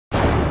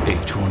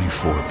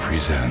A24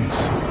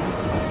 presents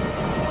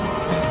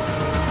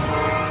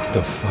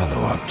the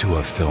follow-up to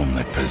a film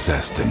that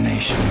possessed a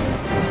nation.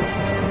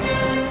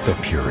 The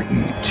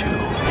Puritan 2.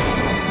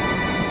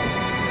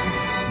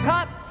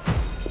 Cut!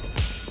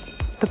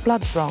 The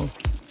blood's wrong.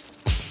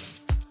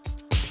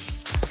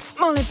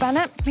 Molly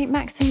Bennett, meet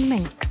Maxine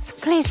Minx.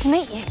 Pleased to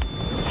meet you.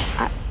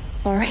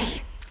 Sorry.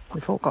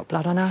 We've all got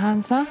blood on our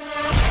hands now.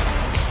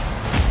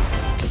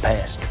 The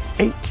past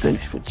ain't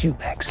finished with you,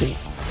 Maxine.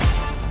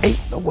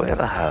 Ain't nowhere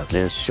to hide.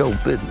 There's show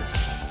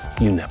business.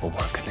 You never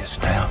work in this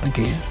town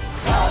again.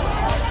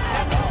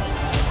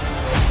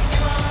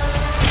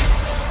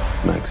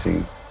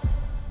 Maxine,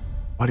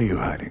 what are you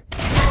hiding?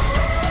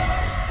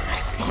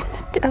 I've seen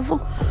the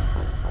devil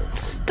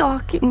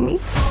stalking me.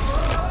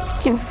 I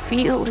can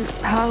feel his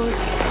power.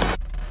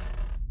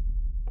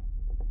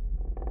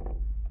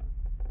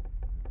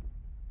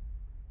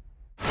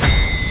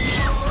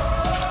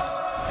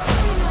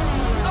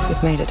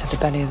 We've made it to the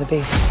belly of the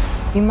beast.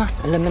 You must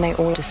eliminate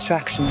all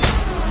distractions,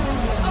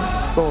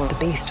 or the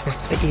beast will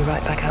spit you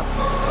right back out.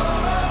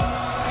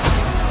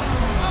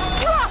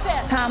 Drop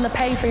it! Time to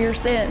pay for your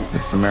sins.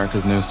 It's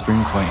America's new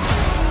scream queen.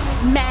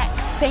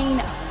 Maxine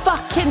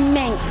fucking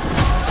Minx.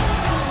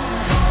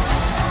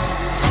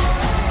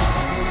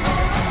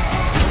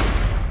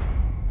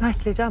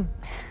 Nicely done.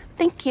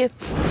 Thank you.